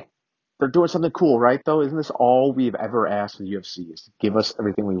 Hey, they're doing something cool, right? Though, isn't this all we've ever asked of the UFC is to give us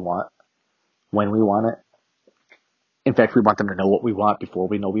everything we want when we want it? In fact, we want them to know what we want before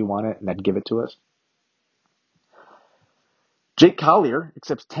we know we want it, and then give it to us. Jake Collier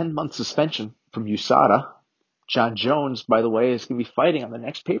accepts 10-month suspension from USADA. John Jones, by the way, is going to be fighting on the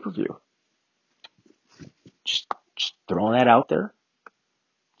next pay-per-view. Just throwing that out there.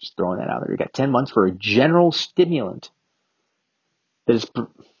 Just throwing that out there. You got 10 months for a general stimulant that is per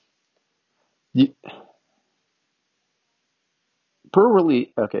release.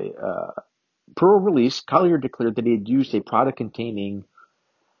 Okay, per release, Collier declared that he had used a product containing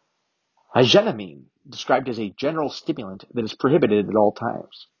hygenamine, described as a general stimulant that is prohibited at all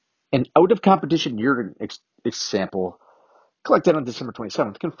times. An out-of-competition urine sample collected on December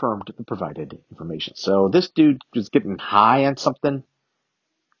 27th confirmed the provided information. So this dude was getting high on something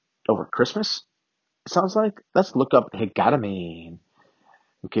over Christmas, it sounds like. Let's look up higatamine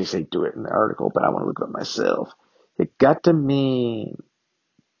in case they do it in the article, but I want to look it up myself. Higatamine.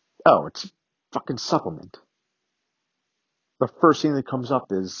 Oh, it's a fucking supplement. The first thing that comes up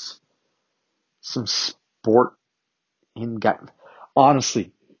is some sport in got.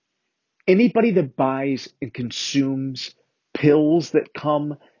 Honestly, anybody that buys and consumes pills that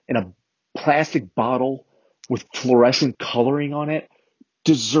come in a plastic bottle with fluorescent coloring on it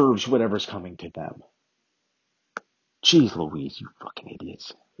deserves whatever's coming to them. Jeez Louise, you fucking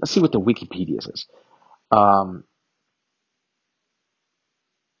idiots. Let's see what the Wikipedia says. I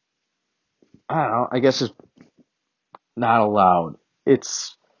don't know. I guess it's not allowed.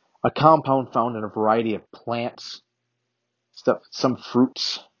 It's a compound found in a variety of plants, stuff, some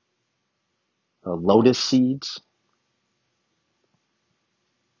fruits, lotus seeds.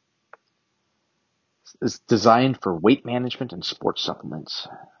 It's designed for weight management and sports supplements.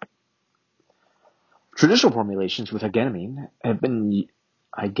 Traditional formulations with higatamine have been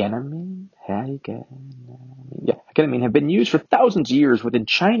used for thousands of years within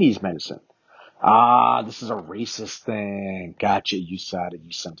Chinese medicine. Ah, this is a racist thing. Gotcha, you USADA,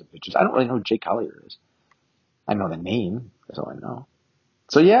 you sons of bitches. I don't really know who Jake Collier is. I know the name. That's all I know.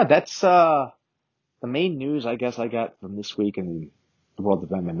 So yeah, that's the main news I guess I got from this week in the world of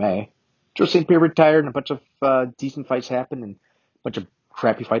MMA. Joe St. Pierre retired and a bunch of decent fights happened and a bunch of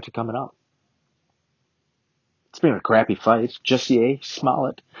crappy fights are coming up. Speaking of crappy fights, Jesse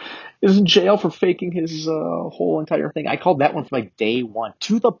Smollett is in jail for faking his whole entire thing. I called that one from like day one,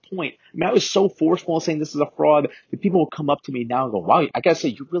 to the point. I mean, I was so forceful in saying this is a fraud that people will come up to me now and go, wow, I gotta say,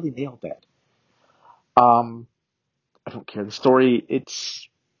 you really nailed that. I don't care. The story,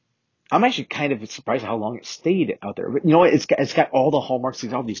 I'm actually kind of surprised how long it stayed out there. But you know what? It's got all the hallmarks,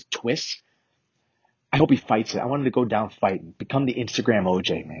 all these twists. I hope he fights it. I want him to go down fighting, become the Instagram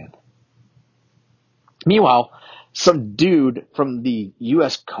OJ, man. Meanwhile, some dude from the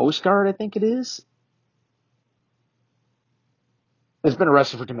U.S. Coast Guard, I think it is, has been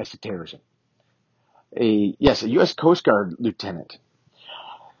arrested for domestic terrorism. A U.S. Coast Guard lieutenant.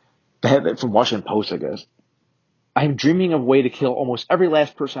 From Washington Post, I guess. I am dreaming of a way to kill almost every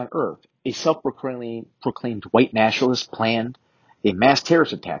last person on Earth. A self-proclaimed white nationalist planned a mass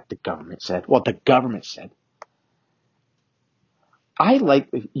terrorist attack, the government said. Well, the government said. I like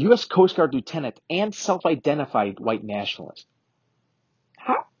the U.S. Coast Guard lieutenant and self-identified white nationalist.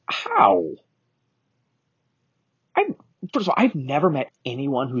 How? First of all, I've never met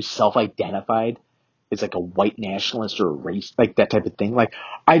anyone who's self-identified as like a white nationalist or a race, like that type of thing. Like,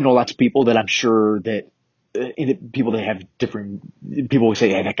 I know lots of people that I'm sure that people that have different people will say,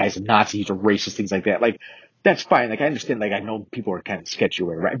 hey, that guy's a Nazi, he's a racist, things like that. Like, that's fine. Like, I understand. Like, I know people are kind of sketchy or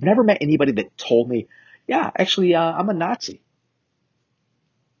whatever. I've never met anybody that told me, yeah, actually, I'm a Nazi.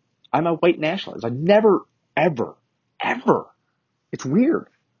 I'm a white nationalist. I've never, ever. It's weird.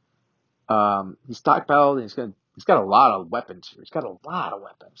 He's stockpiled and he's got a lot of weapons here. He's got a lot of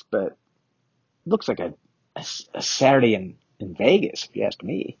weapons, but it looks like a Saturday in Vegas, if you ask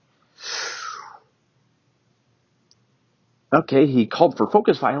me. Okay, he called for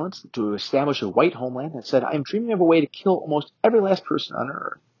focused violence to establish a white homeland and said, I am dreaming of a way to kill almost every last person on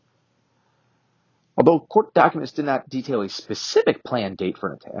Earth. Although court documents did not detail a specific planned date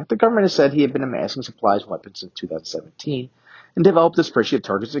for an attack, the government has said he had been amassing supplies and weapons since 2017 and developed a spreadsheet of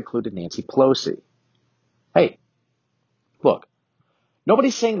targets that included Nancy Pelosi. Hey, look,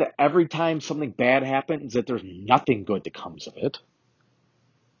 nobody's saying that every time something bad happens that there's nothing good that comes of it.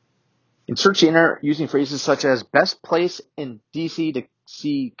 In search internet using phrases such as best place in D.C. to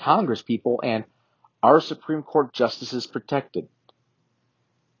see Congress people and our Supreme Court justices protected.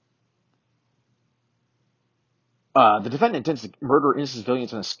 The defendant intends to murder innocent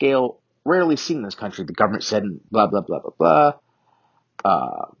civilians on a scale rarely seen in this country, the government said, and blah, blah, blah, blah,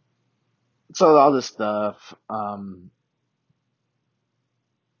 blah. So all this stuff.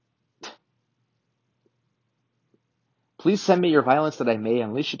 Please send me your violence that I may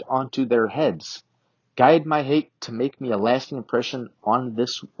unleash it onto their heads. Guide my hate to make me a lasting impression on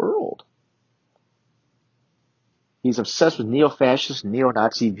this world. He's obsessed with neo-fascist,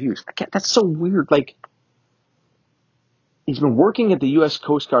 neo-Nazi views. That's so weird. Like, he's been working at the U.S.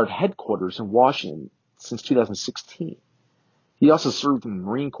 Coast Guard headquarters in Washington since 2016. He also served in the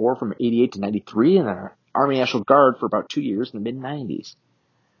Marine Corps from 88 to 93 and the Army National Guard for about 2 years in the mid-90s.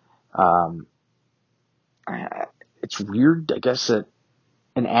 It's weird, I guess, that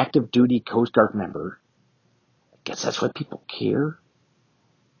an active duty Coast Guard member, I guess that's why people care.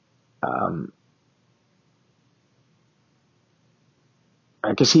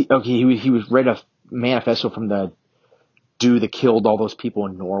 I guess he was read a manifesto from the dude that killed all those people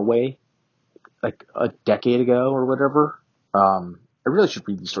in Norway like a decade ago or whatever. I really should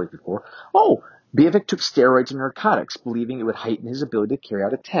read these stories before. Oh, Biovic took steroids and narcotics, believing it would heighten his ability to carry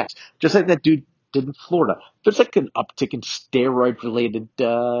out attacks, just like that dude did in Florida. There's like an uptick in steroid-related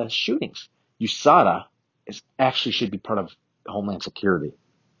shootings. USADA actually should be part of Homeland Security.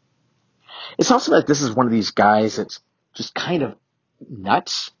 It's also like this is one of these guys that's just kind of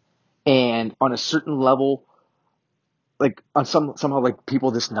nuts, and on a certain level, like on somehow like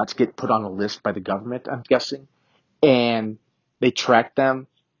people this nuts get put on a list by the government, I'm guessing, and they track them,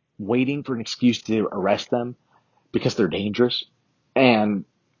 waiting for an excuse to arrest them because they're dangerous, and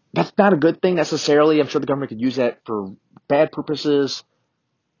that's not a good thing necessarily. I'm sure the government could use that for bad purposes.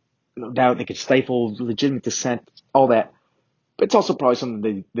 No doubt they could stifle legitimate dissent, all that. But it's also probably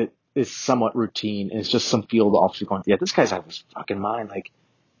something that is somewhat routine, and it's just some field officer going, yeah, this guy's out of his fucking mind. Like,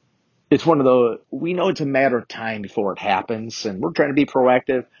 it's one of those, we know it's a matter of time before it happens, and we're trying to be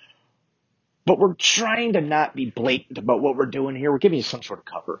proactive, but we're trying to not be blatant about what we're doing here. We're giving you some sort of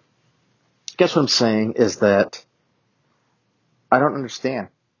cover. Guess what I'm saying is that I don't understand.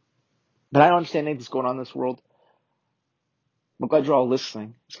 But I don't understand anything that's going on in this world. I'm glad you're all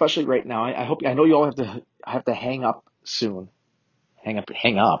listening, especially right now. I know you all have to hang up soon. Hang up.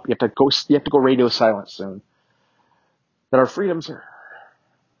 You have to go radio silent soon. That our freedoms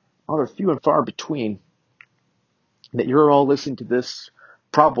are few and far between. That you're all listening to this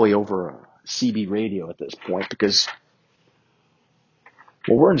probably over CB radio at this point because,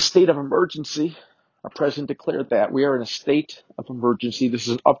 well, we're in a state of emergency. Our president declared that. We are in a state of emergency. This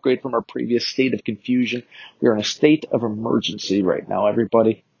is an upgrade from our previous state of confusion. We are in a state of emergency right now,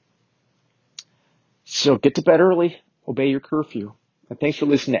 everybody. So get to bed early. Obey your curfew. And thanks for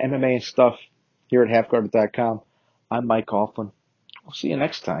listening to MMA and stuff here at halfguarded.com. I'm Mike Coughlin. We'll see you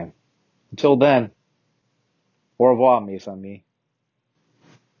next time. Until then, au revoir, mes amis.